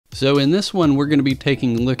So in this one, we're going to be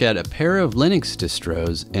taking a look at a pair of Linux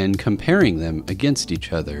distros and comparing them against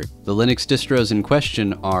each other. The Linux distros in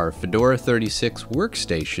question are Fedora 36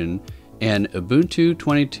 Workstation and Ubuntu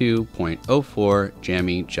 22.04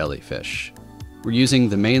 Jammy Jellyfish. We're using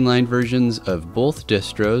the mainline versions of both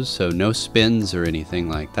distros, so no spins or anything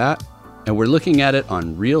like that. And we're looking at it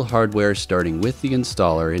on real hardware, starting with the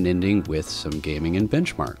installer and ending with some gaming and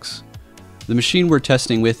benchmarks. The machine we're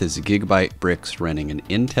testing with is a Gigabyte Brix running an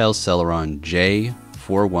Intel Celeron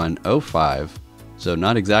J4105, so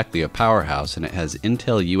not exactly a powerhouse, and it has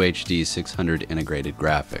Intel UHD 600 integrated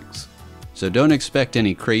graphics. So don't expect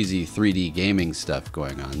any crazy 3D gaming stuff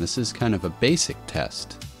going on. This is kind of a basic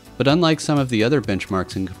test. But unlike some of the other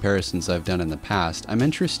benchmarks and comparisons I've done in the past, I'm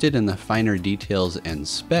interested in the finer details and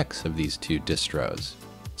specs of these two distros.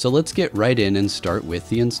 So let's get right in and start with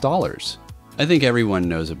the installers. I think everyone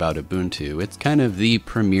knows about Ubuntu. It's kind of the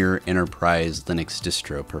premier enterprise Linux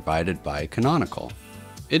distro provided by Canonical.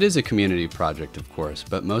 It is a community project, of course,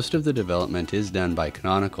 but most of the development is done by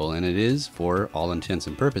Canonical, and it is, for all intents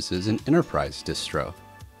and purposes, an enterprise distro.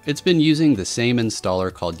 It's been using the same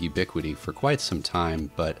installer called Ubiquity for quite some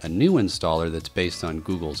time, but a new installer that's based on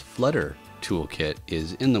Google's Flutter toolkit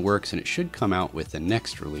is in the works, and it should come out with the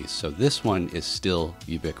next release, so this one is still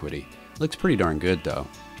Ubiquity. Looks pretty darn good though.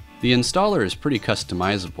 The installer is pretty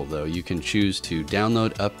customizable though. You can choose to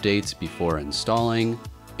download updates before installing,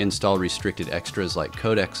 install restricted extras like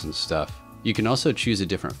codecs and stuff. You can also choose a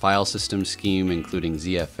different file system scheme, including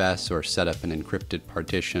ZFS, or set up an encrypted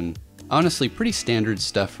partition. Honestly, pretty standard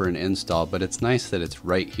stuff for an install, but it's nice that it's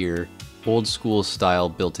right here, old school style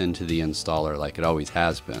built into the installer like it always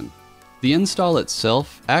has been. The install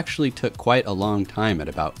itself actually took quite a long time at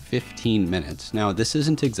about 15 minutes. Now, this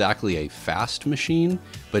isn't exactly a fast machine,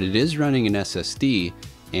 but it is running an SSD,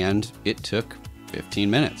 and it took 15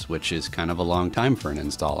 minutes, which is kind of a long time for an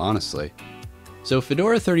install, honestly. So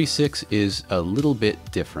Fedora 36 is a little bit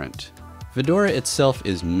different. Fedora itself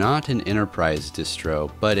is not an enterprise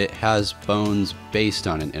distro, but it has bones based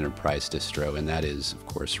on an enterprise distro, and that is, of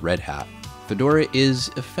course, Red Hat. Fedora is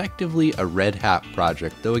effectively a Red Hat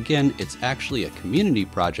project, though again, it's actually a community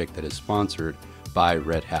project that is sponsored by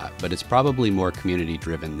Red Hat, but it's probably more community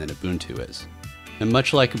driven than Ubuntu is. And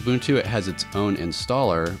much like Ubuntu, it has its own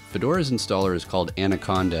installer. Fedora's installer is called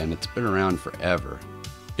Anaconda, and it's been around forever.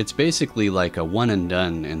 It's basically like a one and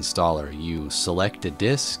done installer. You select a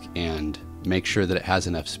disk and make sure that it has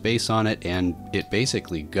enough space on it, and it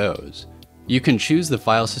basically goes. You can choose the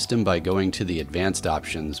file system by going to the advanced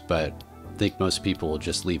options, but I think most people will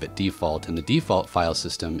just leave it default, and the default file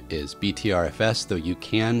system is BTRFS, though you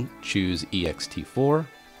can choose ext4.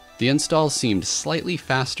 The install seemed slightly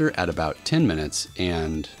faster at about 10 minutes,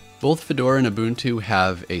 and both Fedora and Ubuntu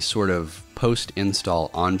have a sort of post-install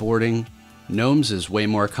onboarding. Gnome's is way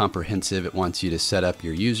more comprehensive. It wants you to set up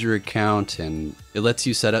your user account, and it lets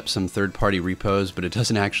you set up some third-party repos, but it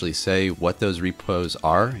doesn't actually say what those repos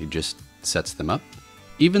are. It just sets them up.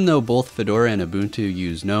 Even though both Fedora and Ubuntu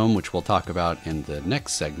use Gnome, which we'll talk about in the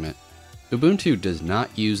next segment, Ubuntu does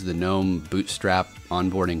not use the Gnome Bootstrap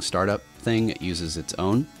onboarding startup thing. It uses its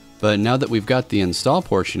own. But now that we've got the install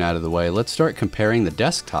portion out of the way, let's start comparing the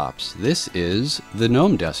desktops. This is the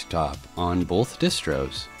Gnome desktop on both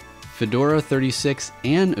distros. Fedora 36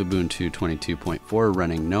 and Ubuntu 22.04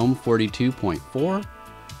 running Gnome 42.4.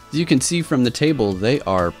 As you can see from the table, they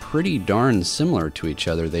are pretty darn similar to each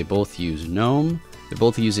other. They both use Gnome. They're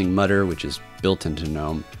both using Mutter, which is built into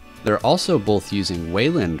Gnome. They're also both using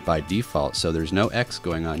Wayland by default, so there's no X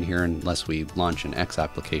going on here unless we launch an X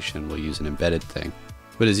application. We'll use an embedded thing.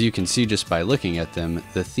 But as you can see just by looking at them,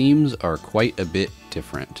 the themes are quite a bit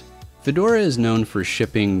different. Fedora is known for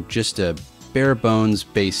shipping just a bare bones,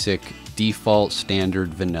 basic, default,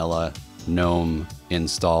 standard, vanilla Gnome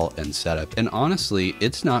install and setup, and honestly,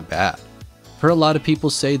 it's not bad. I've heard a lot of people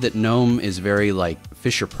say that Gnome is very like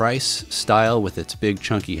Fisher-Price style with its big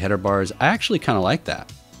chunky header bars. I actually kind of like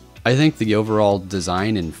that. I think the overall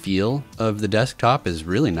design and feel of the desktop is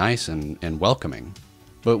really nice and welcoming.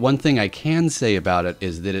 But one thing I can say about it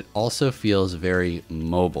is that it also feels very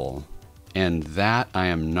mobile, and that I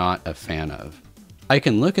am not a fan of. I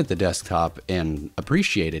can look at the desktop and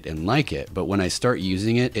appreciate it and like it, but when I start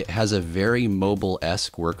using it, it has a very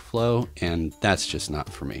mobile-esque workflow, and that's just not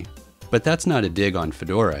for me. But that's not a dig on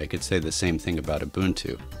Fedora. I could say the same thing about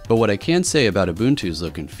Ubuntu. But what I can say about Ubuntu's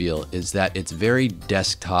look and feel is that it's very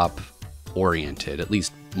desktop-oriented, at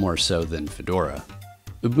least more so than Fedora.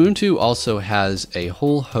 Ubuntu also has a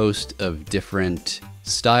whole host of different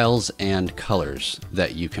styles and colors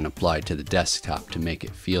that you can apply to the desktop to make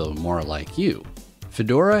it feel more like you.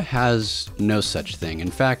 Fedora has no such thing. In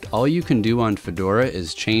fact, all you can do on Fedora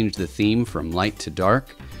is change the theme from light to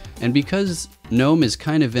dark. And because Gnome is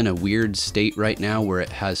kind of in a weird state right now where it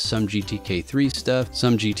has some GTK3 stuff,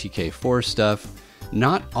 some GTK4 stuff,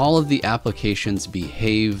 not all of the applications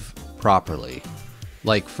behave properly.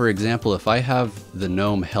 Like, for example, if I have the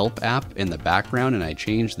Gnome help app in the background and I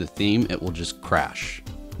change the theme, it will just crash.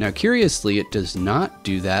 Now, curiously, it does not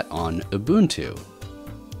do that on Ubuntu.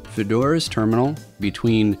 Fedora's terminal,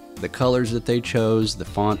 between the colors that they chose, the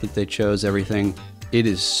font that they chose, everything, it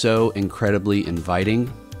is so incredibly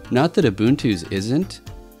inviting. Not that Ubuntu's isn't,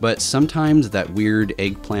 but sometimes that weird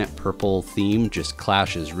eggplant purple theme just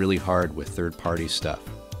clashes really hard with third-party stuff.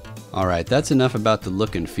 Alright, that's enough about the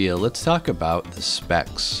look and feel. Let's talk about the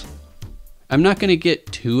specs. I'm not going to get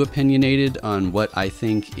too opinionated on what I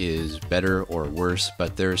think is better or worse,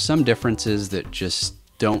 but there are some differences that just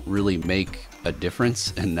don't really make a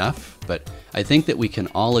difference enough. But I think that we can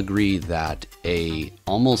all agree that a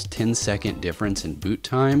almost 10-second difference in boot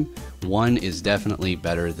time, one is definitely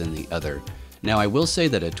better than the other. Now, I will say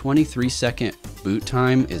that a 23-second boot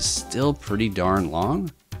time is still pretty darn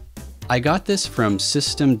long. I got this from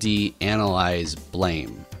systemd analyze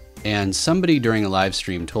blame, and somebody during a live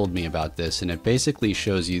stream told me about this, and it basically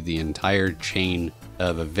shows you the entire chain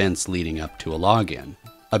of events leading up to a login.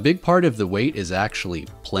 A big part of the wait is actually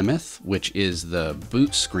Plymouth, which is the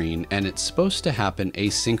boot screen, and it's supposed to happen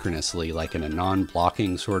asynchronously, like in a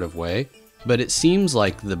non-blocking sort of way. But it seems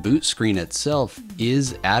like the boot screen itself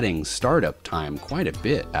is adding startup time quite a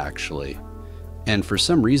bit, actually. And for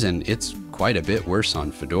some reason, it's quite a bit worse on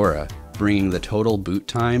Fedora, bringing the total boot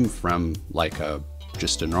time from like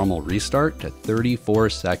just a normal restart to 34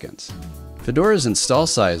 seconds. Fedora's install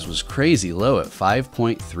size was crazy low at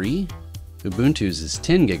 5.3. Ubuntu's is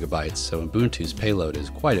 10 gigabytes, so Ubuntu's payload is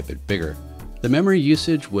quite a bit bigger. The memory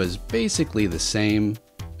usage was basically the same.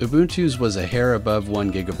 Ubuntu's was a hair above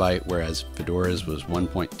 1 gigabyte, whereas Fedora's was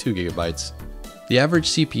 1.2 gigabytes. The average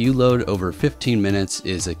CPU load over 15 minutes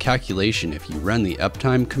is a calculation. If you run the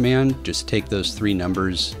uptime command, just take those three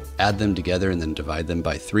numbers, add them together, and then divide them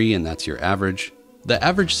by 3, and that's your average. The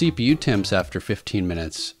average CPU temps after 15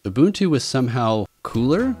 minutes, Ubuntu was somehow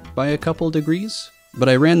cooler by a couple degrees. But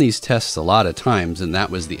I ran these tests a lot of times, and that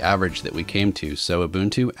was the average that we came to, so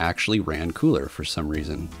Ubuntu actually ran cooler for some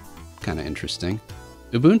reason. Kinda interesting.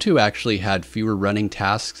 Ubuntu actually had fewer running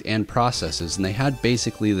tasks and processes, and they had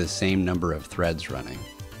basically the same number of threads running.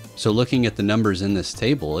 So looking at the numbers in this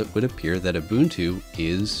table, it would appear that Ubuntu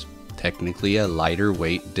is technically a lighter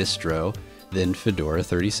weight distro than Fedora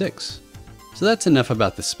 36. So that's enough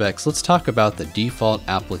about the specs. Let's talk about the default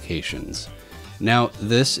applications. Now,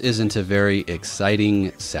 this isn't a very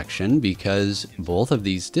exciting section because both of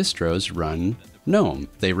these distros run Gnome.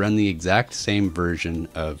 They run the exact same version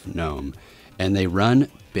of Gnome, and they run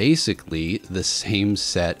basically the same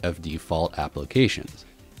set of default applications.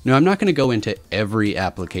 Now, I'm not going to go into every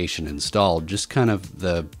application installed, just kind of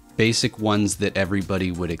the basic ones that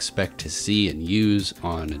everybody would expect to see and use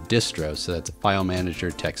on a distro. So that's a file manager,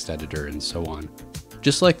 text editor, and so on.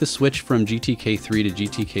 Just like the switch from GTK3 to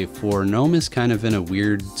GTK4, Gnome is kind of in a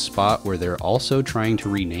weird spot where they're also trying to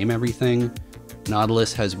rename everything.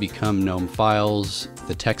 Nautilus has become Gnome Files.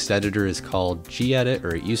 The text editor is called gedit,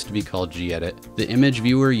 or it used to be called gedit. The image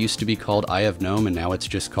viewer used to be called Eye of Gnome, and now it's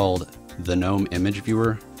just called the Gnome Image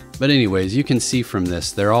Viewer. But anyways, you can see from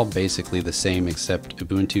this, they're all basically the same, except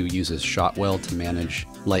Ubuntu uses Shotwell to manage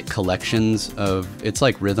like collections of, it's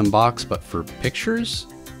like Rhythmbox, but for pictures.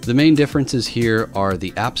 The main differences here are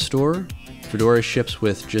the App Store. Fedora ships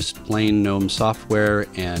with just plain Gnome software,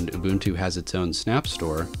 and Ubuntu has its own Snap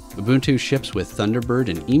Store. Ubuntu ships with Thunderbird,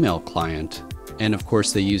 an email client, and of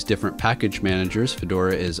course they use different package managers.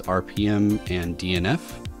 Fedora is RPM and DNF.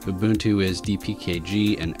 Ubuntu is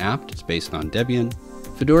DPKG and apt. It's based on Debian.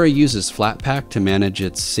 Fedora uses Flatpak to manage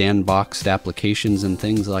its sandboxed applications and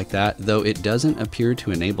things like that, though it doesn't appear to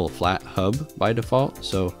enable FlatHub by default,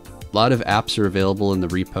 so a lot of apps are available in the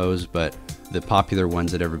repos, but the popular ones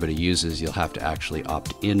that everybody uses, you'll have to actually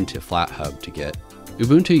opt into FlatHub to get.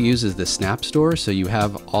 Ubuntu uses the Snap Store, so you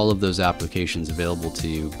have all of those applications available to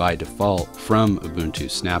you by default from Ubuntu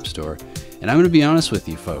Snap Store. And I'm going to be honest with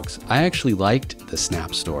you folks, I actually liked the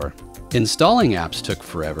Snap Store. Installing apps took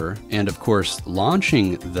forever, and of course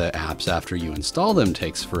launching the apps after you install them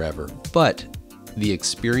takes forever, but the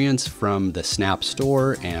experience from the Snap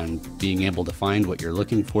Store and being able to find what you're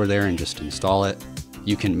looking for there and just install it.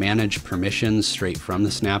 You can manage permissions straight from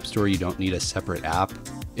the Snap Store. You don't need a separate app.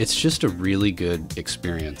 It's just a really good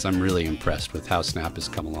experience. I'm really impressed with how Snap has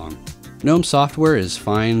come along. Gnome software is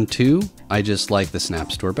fine too. I just like the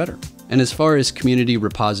Snap Store better. And as far as community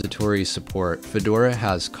repository support, Fedora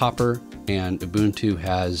has Copper and Ubuntu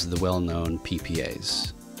has the well-known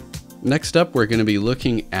PPAs. Next up, we're going to be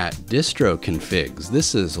looking at distro configs.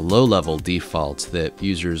 This is low-level defaults that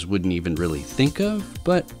users wouldn't even really think of,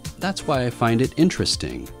 but that's why I find it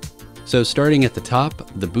interesting. So starting at the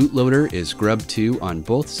top, the bootloader is grub2 on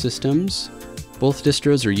both systems. Both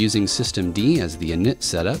distros are using systemd as the init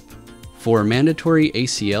setup. For mandatory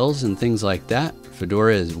ACLs and things like that,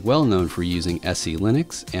 Fedora is well known for using SE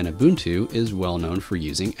Linux, and Ubuntu is well known for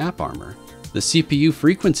using AppArmor. The CPU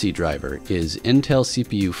frequency driver is Intel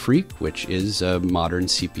CPU Freak, which is a modern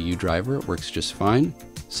CPU driver. It works just fine.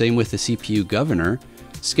 Same with the CPU governor.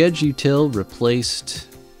 Schedutil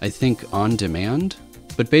replaced, I think, On Demand,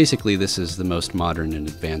 but basically this is the most modern and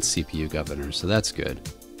advanced CPU governor, so that's good.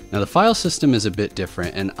 Now the file system is a bit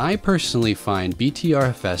different, and I personally find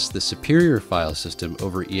BTRFS the superior file system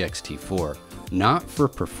over ext4. Not for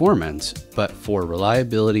performance, but for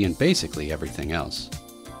reliability and basically everything else.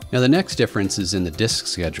 Now the next difference is in the disk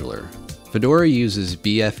scheduler. Fedora uses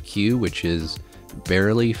BFQ, which is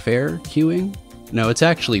barely fair queuing. No, it's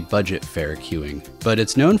actually budget fair queuing, but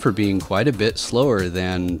it's known for being quite a bit slower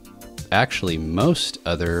than actually most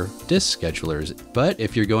other disk schedulers. But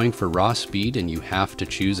if you're going for raw speed and you have to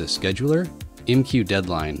choose a scheduler, MQ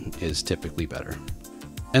Deadline is typically better.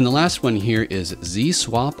 And the last one here is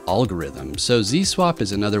ZSwap algorithm. So ZSwap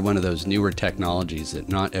is another one of those newer technologies that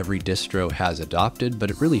not every distro has adopted, but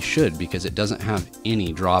it really should because it doesn't have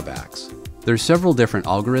any drawbacks. There's several different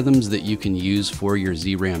algorithms that you can use for your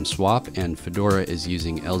ZRAM swap, and Fedora is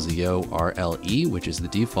using LZO RLE, which is the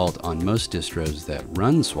default on most distros that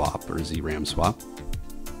run swap or ZRAM swap.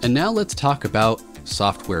 And now let's talk about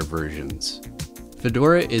software versions.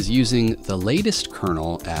 Fedora is using the latest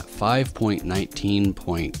kernel at 5.19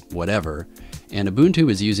 point whatever, and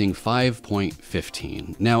Ubuntu is using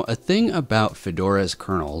 5.15. Now, a thing about Fedora's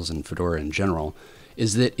kernels and Fedora in general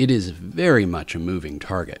is that it is very much a moving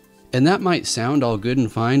target. And that might sound all good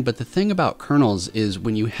and fine, but the thing about kernels is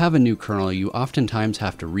when you have a new kernel, you oftentimes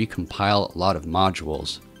have to recompile a lot of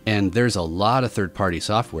modules. And there's a lot of third-party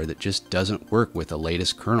software that just doesn't work with the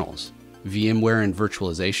latest kernels. VMware and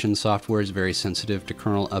virtualization software is very sensitive to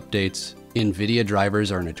kernel updates. NVIDIA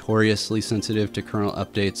drivers are notoriously sensitive to kernel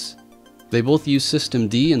updates. They both use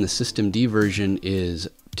systemd, and the systemd version is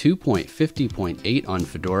 2.50.8 on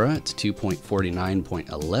Fedora. It's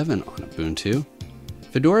 2.49.11 on Ubuntu.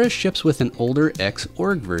 Fedora ships with an older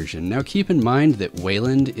Xorg version. Now keep in mind that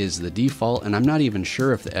Wayland is the default, and I'm not even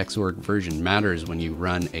sure if the Xorg version matters when you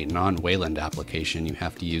run a non-Wayland application. You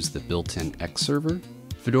have to use the built-in X server.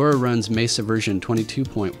 Fedora runs Mesa version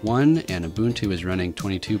 22.1 and Ubuntu is running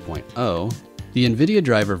 22.0. The NVIDIA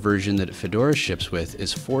driver version that Fedora ships with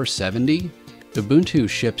is 470. Ubuntu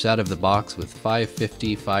ships out of the box with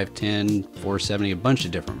 550, 510, 470, a bunch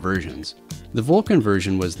of different versions. The Vulkan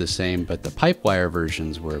version was the same, but the Pipewire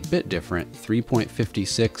versions were a bit different.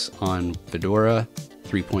 3.56 on Fedora,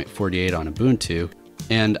 3.48 on Ubuntu.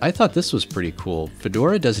 And I thought this was pretty cool.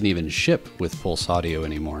 Fedora doesn't even ship with Pulse Audio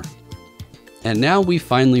anymore. And now we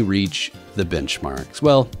finally reach the benchmarks.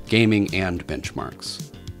 Well, gaming and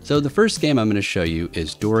benchmarks. So the first game I'm going to show you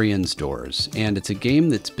is Dorian's Doors, and it's a game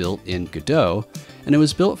that's built in Godot, and it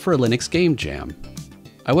was built for a Linux game jam.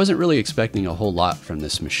 I wasn't really expecting a whole lot from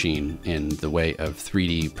this machine in the way of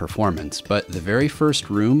 3D performance, but the very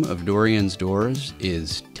first room of Dorian's Doors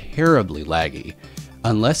is terribly laggy,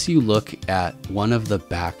 unless you look at one of the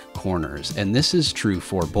back corners. And this is true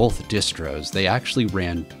for both distros. They actually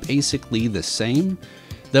ran basically the same,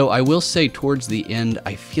 though I will say towards the end,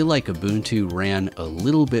 I feel like Ubuntu ran a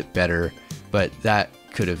little bit better, but that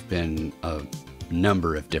could have been a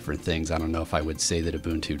number of different things. I don't know if I would say that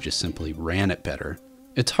Ubuntu just simply ran it better.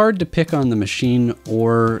 It's hard to pick on the machine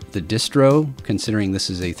or the distro, considering this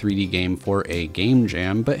is a 3D game for a game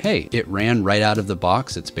jam, but hey, it ran right out of the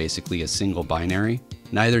box. It's basically a single binary.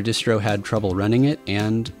 Neither distro had trouble running it,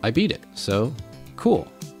 and I beat it, so cool.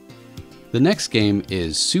 The next game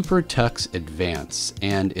is Super Tux Advance,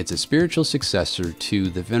 and it's a spiritual successor to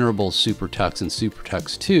the venerable Super Tux and Super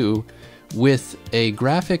Tux 2 with a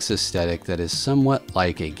graphics aesthetic that is somewhat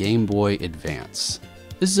like a Game Boy Advance.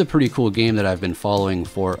 This is a pretty cool game that I've been following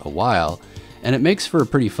for a while, and it makes for a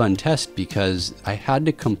pretty fun test because I had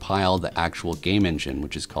to compile the actual game engine,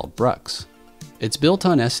 which is called Brix. It's built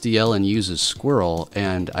on SDL and uses Squirrel,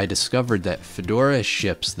 and I discovered that Fedora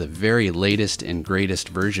ships the very latest and greatest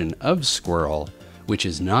version of Squirrel, which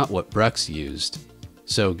is not what Brix used.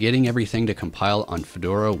 So getting everything to compile on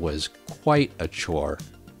Fedora was quite a chore.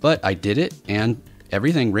 But I did it, and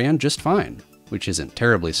everything ran just fine, which isn't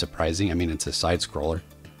terribly surprising. I mean, it's a side-scroller.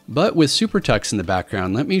 But with SuperTux in the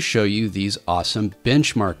background, let me show you these awesome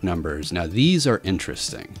benchmark numbers. Now these are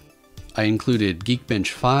interesting. I included Geekbench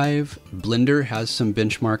 5, Blender has some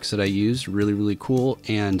benchmarks that I used, really cool,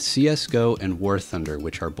 and CSGO and War Thunder,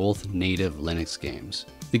 which are both native Linux games.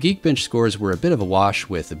 The Geekbench scores were a bit of a wash,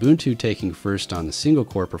 with Ubuntu taking first on the single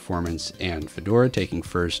core performance and Fedora taking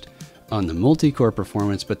first on the multi-core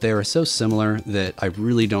performance, but they are so similar that I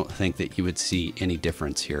really don't think that you would see any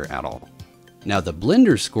difference here at all. Now the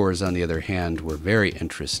Blender scores, on the other hand, were very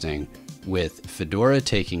interesting, with Fedora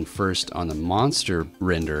taking first on the monster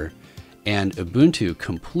render and Ubuntu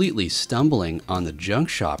completely stumbling on the junk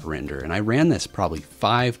shop render. And I ran this probably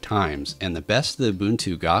 5 times, and the best the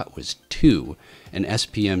Ubuntu got was 2, and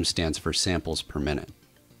SPM stands for samples per minute.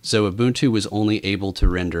 So Ubuntu was only able to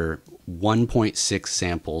render 1.6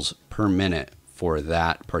 samples per minute for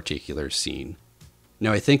that particular scene.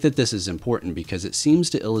 Now I think that this is important because it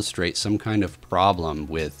seems to illustrate some kind of problem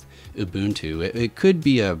with Ubuntu. It could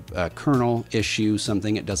be a kernel issue,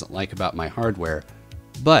 something it doesn't like about my hardware.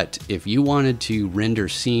 But if you wanted to render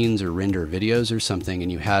scenes or render videos or something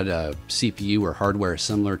and you had a CPU or hardware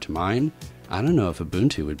similar to mine, I don't know if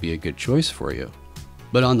Ubuntu would be a good choice for you.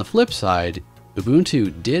 But on the flip side,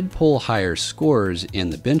 Ubuntu did pull higher scores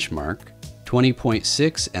in the benchmark,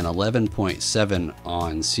 20.6 and 11.7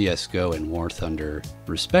 on CSGO and War Thunder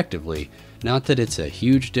respectively. Not that it's a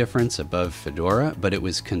huge difference above Fedora, but it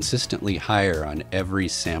was consistently higher on every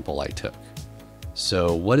sample I took.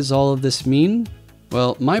 So what does all of this mean?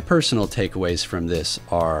 Well, my personal takeaways from this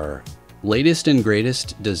are latest and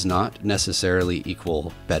greatest does not necessarily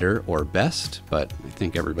equal better or best, but I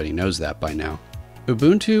think everybody knows that by now.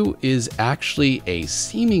 Ubuntu is actually a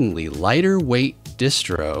seemingly lighter weight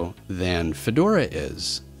distro than Fedora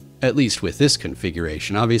is, at least with this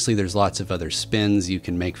configuration. Obviously, there's lots of other spins. You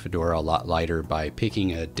can make Fedora a lot lighter by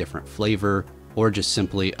picking a different flavor, or just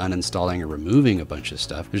simply uninstalling or removing a bunch of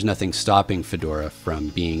stuff. There's nothing stopping Fedora from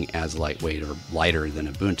being as lightweight or lighter than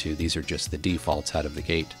Ubuntu. These are just the defaults out of the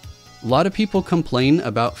gate. A lot of people complain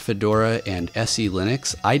about Fedora and SE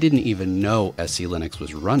Linux. I didn't even know SE Linux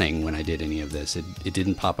was running when I did any of this. It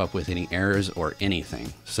didn't pop up with any errors or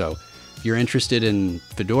anything. So if you're interested in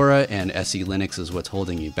Fedora and SE Linux is what's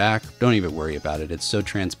holding you back, don't even worry about it. It's so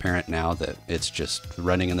transparent now that it's just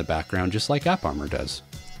running in the background just like AppArmor does.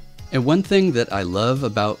 And one thing that I love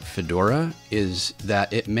about Fedora is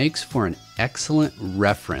that it makes for an excellent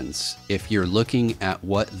reference if you're looking at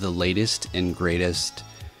what the latest and greatest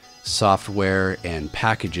software and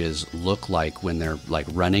packages look like when they're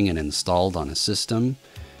running and installed on a system.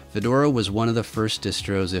 Fedora was one of the first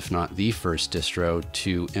distros, if not the first distro,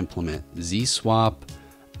 to implement ZSwap,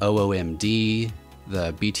 OOMD,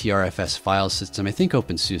 the BTRFS file system. I think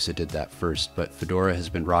OpenSUSE did that first, but Fedora has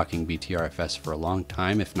been rocking BTRFS for a long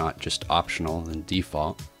time, if not just optional and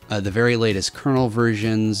default. The very latest kernel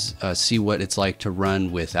versions, see what it's like to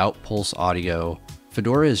run without pulse audio.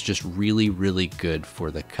 Fedora is just really good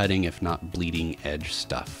for the cutting, if not bleeding edge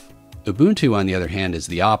stuff. Ubuntu, on the other hand, is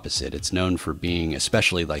the opposite. It's known for being,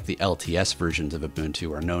 especially like the LTS versions of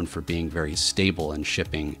Ubuntu, are known for being very stable and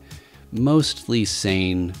shipping mostly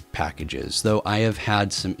sane packages. Though I have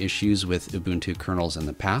had some issues with Ubuntu kernels in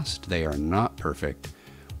the past. They are not perfect,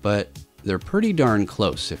 but they're pretty darn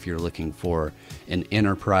close if you're looking for an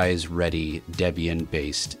enterprise-ready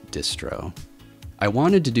Debian-based distro. I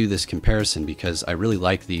wanted to do this comparison because I really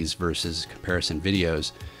like these versus comparison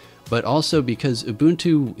videos, but also because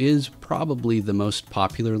Ubuntu is probably the most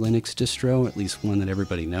popular Linux distro, at least one that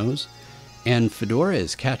everybody knows, and Fedora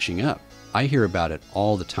is catching up. I hear about it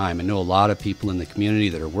all the time. I know a lot of people in the community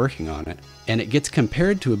that are working on it, and it gets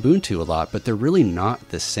compared to Ubuntu a lot, but they're really not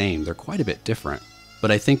the same. They're quite a bit different.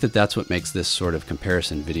 But I think that that's what makes this sort of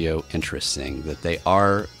comparison video interesting, that they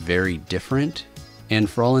are very different, and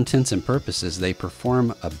for all intents and purposes, they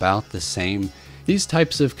perform about the same. These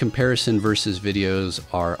types of comparison versus videos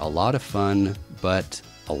are a lot of fun, but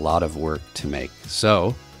a lot of work to make.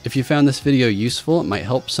 So if you found this video useful, it might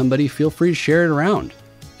help somebody, feel free to share it around.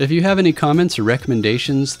 If you have any comments or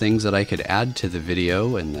recommendations, things that I could add to the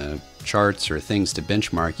video and the charts or things to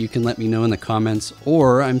benchmark, you can let me know in the comments,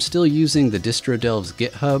 or I'm still using the DistroDelv's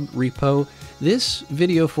GitHub repo. This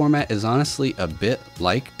video format is honestly a bit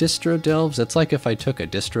like DistroDelv's. It's like if I took a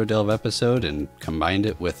DistroDelv episode and combined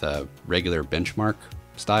it with a regular benchmark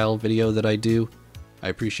style video that I do. I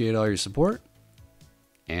appreciate all your support,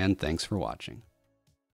 and thanks for watching.